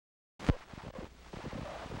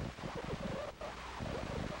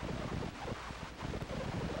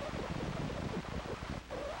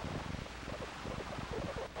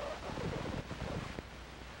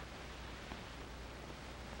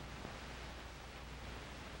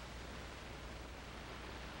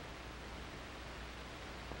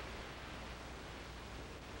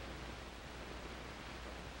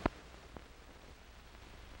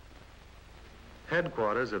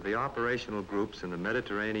Headquarters of the operational groups in the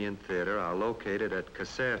Mediterranean theater are located at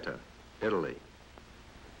Caserta, Italy.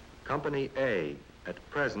 Company A, at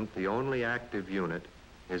present the only active unit,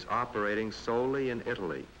 is operating solely in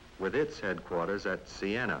Italy, with its headquarters at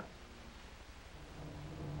Siena.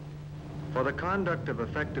 For the conduct of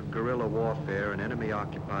effective guerrilla warfare in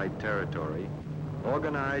enemy-occupied territory,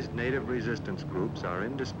 organized native resistance groups are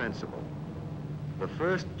indispensable. The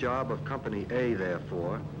first job of Company A,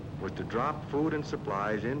 therefore, was to drop food and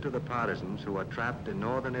supplies into the partisans who are trapped in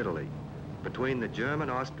northern Italy, between the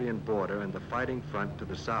German-Austrian border and the fighting front to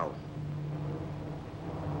the south.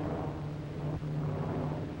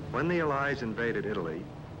 When the Allies invaded Italy,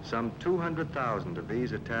 some 200,000 of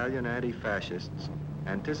these Italian anti-fascists,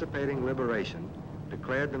 anticipating liberation,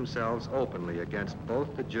 declared themselves openly against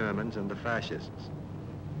both the Germans and the fascists.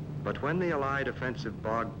 But when the Allied offensive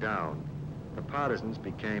bogged down, the partisans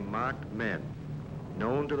became marked men,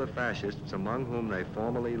 known to the fascists among whom they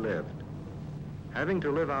formerly lived. Having to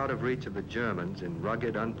live out of reach of the Germans in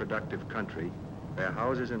rugged, unproductive country, their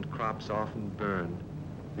houses and crops often burned,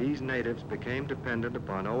 these natives became dependent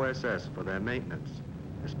upon OSS for their maintenance,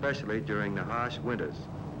 especially during the harsh winters.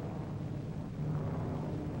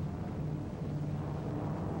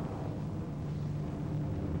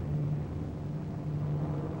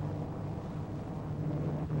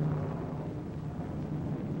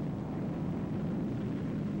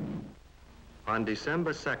 On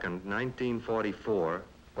December 2nd, 1944,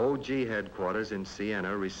 OG headquarters in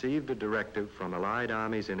Siena received a directive from Allied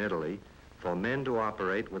armies in Italy for men to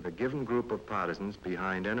operate with a given group of partisans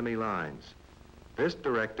behind enemy lines. This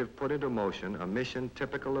directive put into motion a mission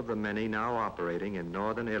typical of the many now operating in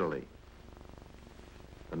northern Italy.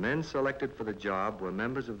 The men selected for the job were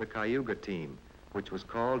members of the Cayuga Team, which was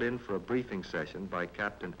called in for a briefing session by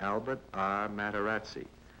Captain Albert R. Materazzi,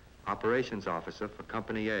 operations officer for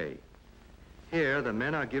Company A. Here, the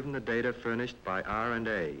men are given the data furnished by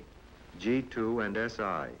R&A, G2 and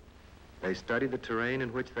SI. They study the terrain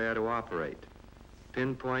in which they are to operate,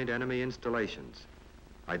 pinpoint enemy installations,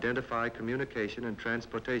 identify communication and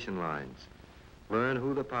transportation lines, learn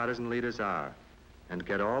who the partisan leaders are, and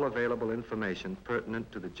get all available information pertinent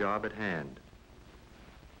to the job at hand.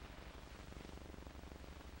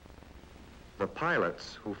 The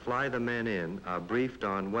pilots who fly the men in are briefed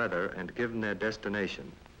on weather and given their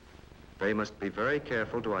destination. They must be very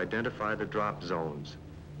careful to identify the drop zones,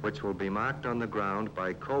 which will be marked on the ground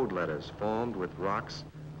by code letters formed with rocks,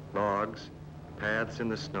 logs, paths in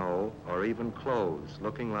the snow, or even clothes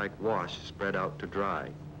looking like wash spread out to dry.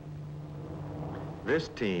 This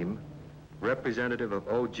team, representative of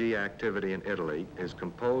OG activity in Italy, is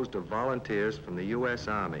composed of volunteers from the U.S.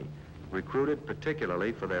 Army, recruited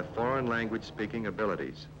particularly for their foreign language speaking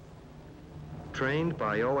abilities. Trained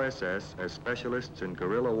by OSS as specialists in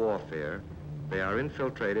guerrilla warfare, they are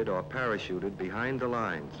infiltrated or parachuted behind the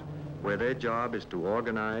lines, where their job is to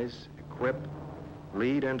organize, equip,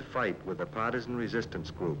 lead and fight with the partisan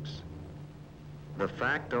resistance groups. The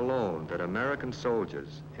fact alone that American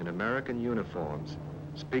soldiers in American uniforms,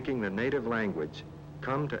 speaking the native language,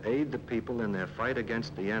 come to aid the people in their fight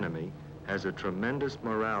against the enemy has a tremendous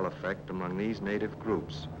morale effect among these native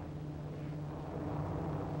groups.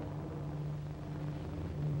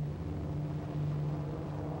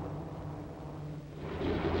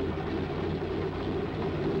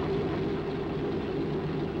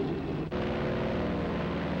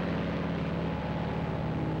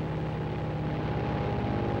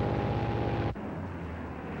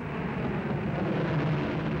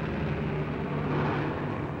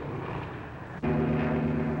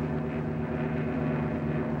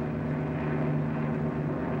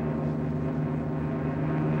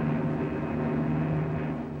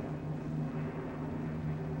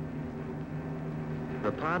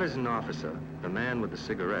 The partisan officer, the man with the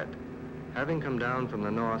cigarette, having come down from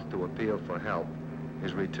the north to appeal for help,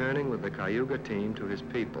 is returning with the Cayuga team to his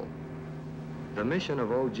people. The mission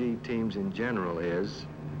of OG teams in general is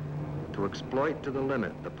to exploit to the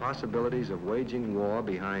limit the possibilities of waging war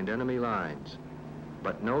behind enemy lines,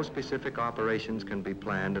 but no specific operations can be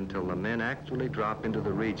planned until the men actually drop into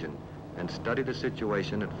the region and study the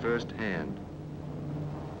situation at first hand.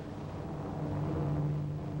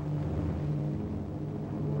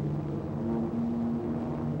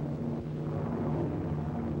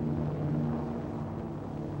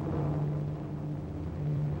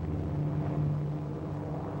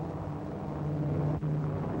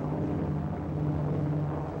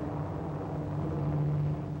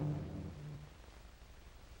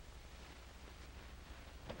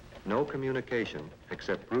 No communication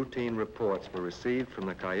except routine reports were received from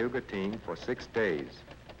the Cayuga team for 6 days.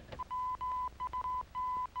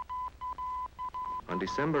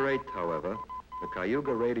 December 8th, however, the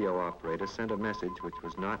Cayuga radio operator sent a message which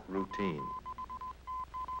was not routine.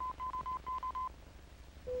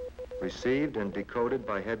 Received and decoded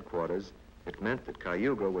by headquarters, it meant that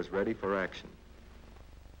Cayuga was ready for action.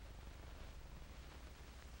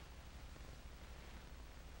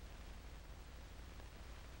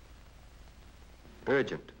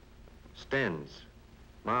 Urgent. Stens,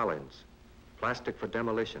 marlins, plastic for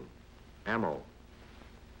demolition, ammo.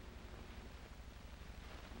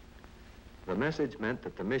 The message meant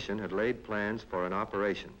that the mission had laid plans for an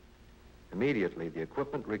operation. Immediately, the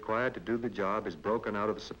equipment required to do the job is broken out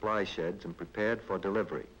of the supply sheds and prepared for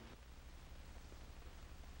delivery.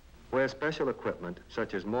 Where special equipment,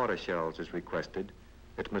 such as mortar shells, is requested,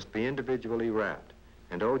 it must be individually wrapped,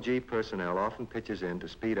 and OG personnel often pitches in to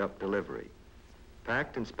speed up delivery.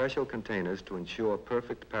 Packed in special containers to ensure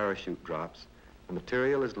perfect parachute drops, the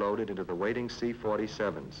material is loaded into the waiting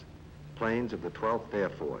C-47s, planes of the 12th Air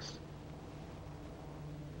Force.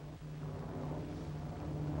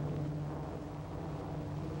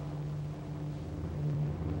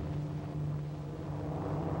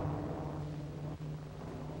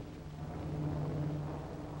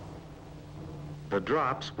 The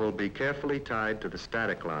drops will be carefully tied to the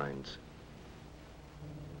static lines.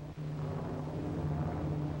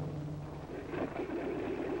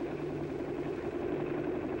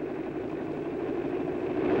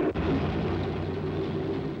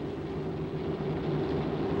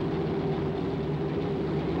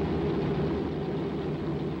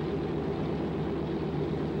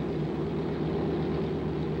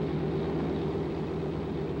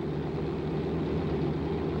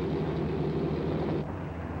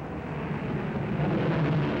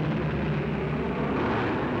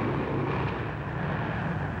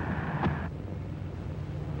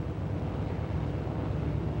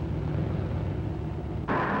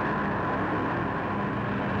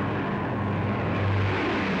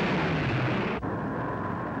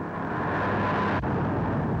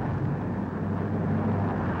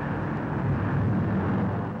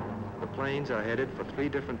 Planes are headed for 3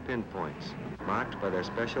 different pinpoints, marked by their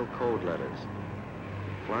special code letters.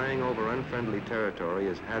 Flying over unfriendly territory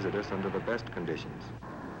is hazardous under the best conditions.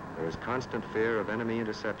 There is constant fear of enemy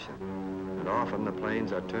interception, and often the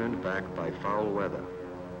planes are turned back by foul weather.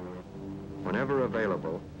 Whenever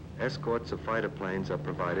available, escorts of fighter planes are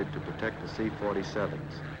provided to protect the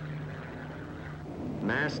C-47s.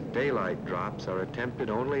 Mass daylight drops are attempted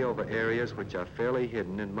only over areas which are fairly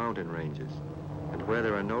hidden in mountain ranges, and where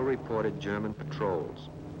there are no reported German patrols.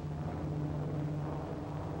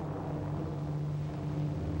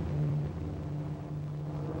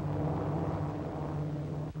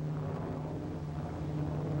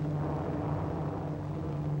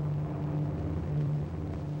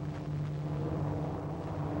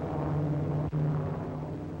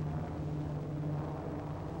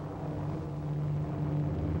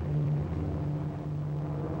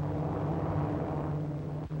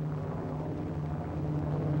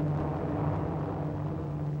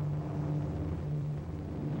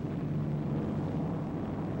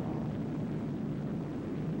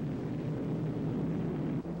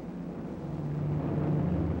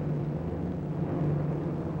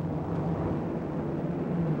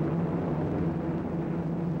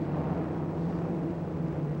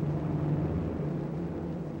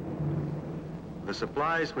 The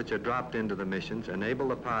supplies which are dropped into the missions enable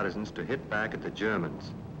the partisans to hit back at the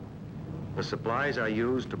Germans. The supplies are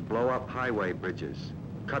used to blow up highway bridges,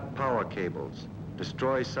 cut power cables,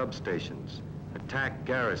 destroy substations, attack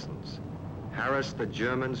garrisons, harass the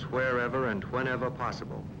Germans wherever and whenever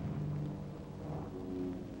possible.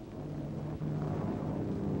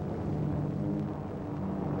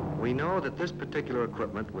 We know that this particular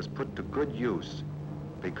equipment was put to good use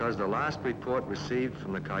because the last report received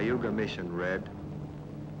from the Cayuga Mission read,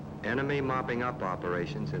 "Enemy mopping up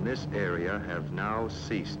operations in this area have now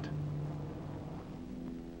ceased."